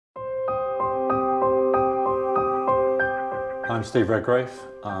I'm Steve Redgrave.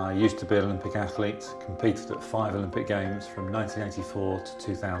 I used to be an Olympic athlete, competed at 5 Olympic Games from 1984 to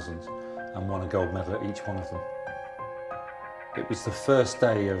 2000 and won a gold medal at each one of them. It was the first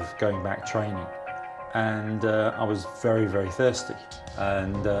day of going back training and I was very, very thirsty.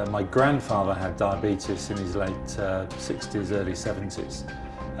 And my grandfather had diabetes in his late 60s, early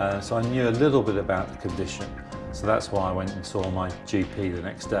 70s. So I knew a little bit about the condition. So that's why I went and saw my GP the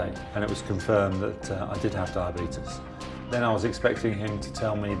next day, and it was confirmed that I did have diabetes. Then I was expecting him to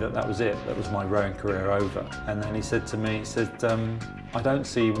tell me that that was it, that was my rowing career over. And then he said to me, I don't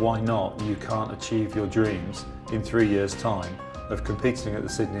see why not you can't achieve your dreams in 3 years' time of competing at the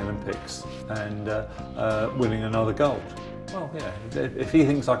Sydney Olympics and winning another gold. Well, yeah, if he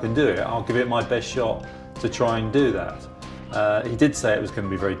thinks I can do it, I'll give it my best shot to try and do that. He did say it was going to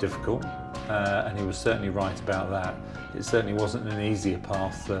be very difficult. And he was certainly right about that. It certainly wasn't an easier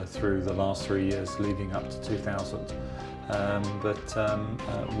path through the last 3 years leading up to 2000, but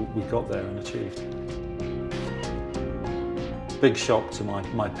we got there and achieved. Big shock to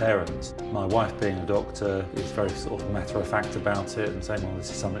my parents. My wife, being a doctor, is very sort of matter of fact about it and saying, well, this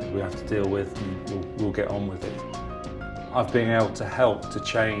is something we have to deal with and we'll get on with it. I've been able to help to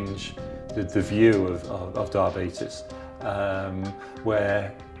change the view of diabetes,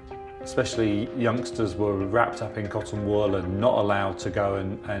 where especially youngsters were wrapped up in cotton wool and not allowed to go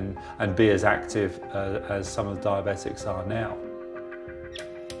and be as active as some of the diabetics are now.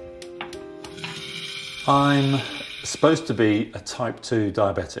 I'm supposed to be a type 2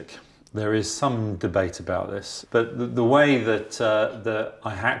 diabetic. There is some debate about this, but the way that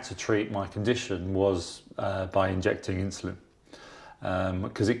I had to treat my condition was by injecting insulin,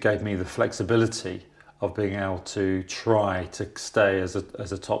 because it gave me the flexibility of being able to try to stay as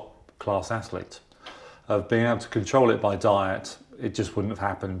a top class athlete. Of being able to control it by diet, it just wouldn't have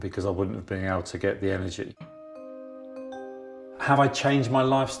happened because I wouldn't have been able to get the energy. Have I changed my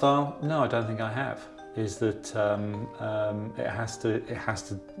lifestyle? No, I don't think I have. Is that it has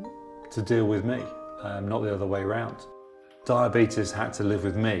to deal with me, not the other way around. Diabetes had to live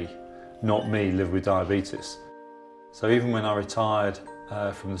with me, not me live with diabetes. So even when I retired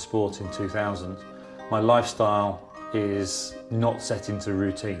from the sport in 2000, my lifestyle is not set into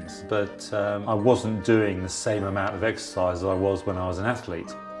routines, but I wasn't doing the same amount of exercise as I was when I was an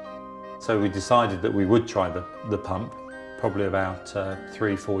athlete. So we decided that we would try the pump, probably about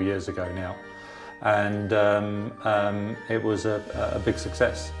 3-4 years ago now, and it was a big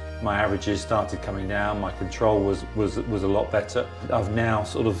success. My averages started coming down, my control was a lot better. I've now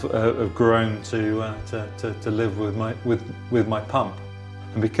sort of grown to live with my pump.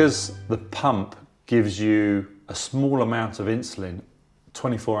 And because the pump gives you a small amount of insulin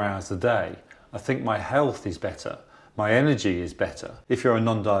 24 hours a day, I think my health is better, my energy is better. If you're a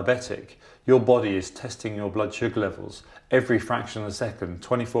non-diabetic, your body is testing your blood sugar levels every fraction of a second,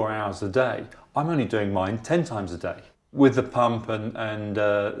 24 hours a day. I'm only doing mine 10 times a day. With the pump and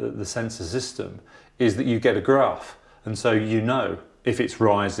the sensor system is that you get a graph, and so you know if it's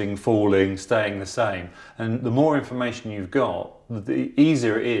rising, falling, staying the same. And the more information you've got, the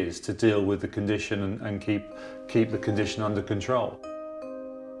easier it is to deal with the condition and keep the condition under control.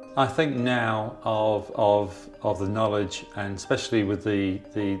 I think now of the knowledge, and especially with the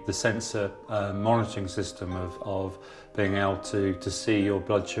sensor monitoring system of being able to see your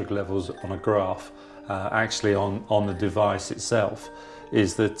blood sugar levels on a graph, actually on the device itself,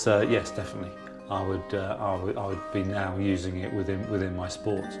 is that yes, definitely. I would be now using it within my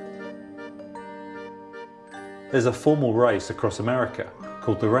sport. There's a formal race across America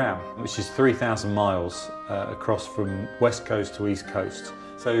called the RAM, which is 3,000 miles across from west coast to east coast.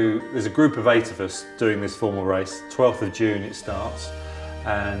 So there's a group of 8 of us doing this formal race. 12th of June it starts,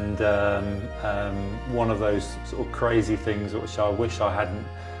 and one of those sort of crazy things which I wish I hadn't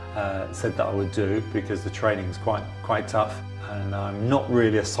said that I would do, because the training is quite tough. And I'm not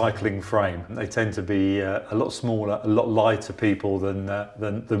really a cycling frame. They tend to be a lot smaller, a lot lighter people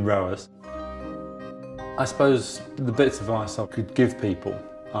than rowers. I suppose the bits of advice I could give people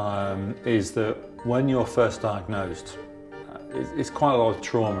is that when you're first diagnosed, it's quite a lot of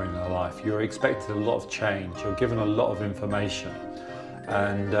trauma in their life. You're expected a lot of change, you're given a lot of information,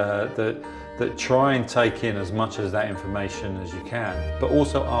 and that try and take in as much of that information as you can, but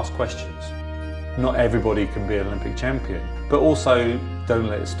also ask questions. Not everybody can be an Olympic champion, but also don't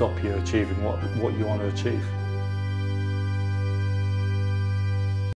let it stop you achieving what you want to achieve.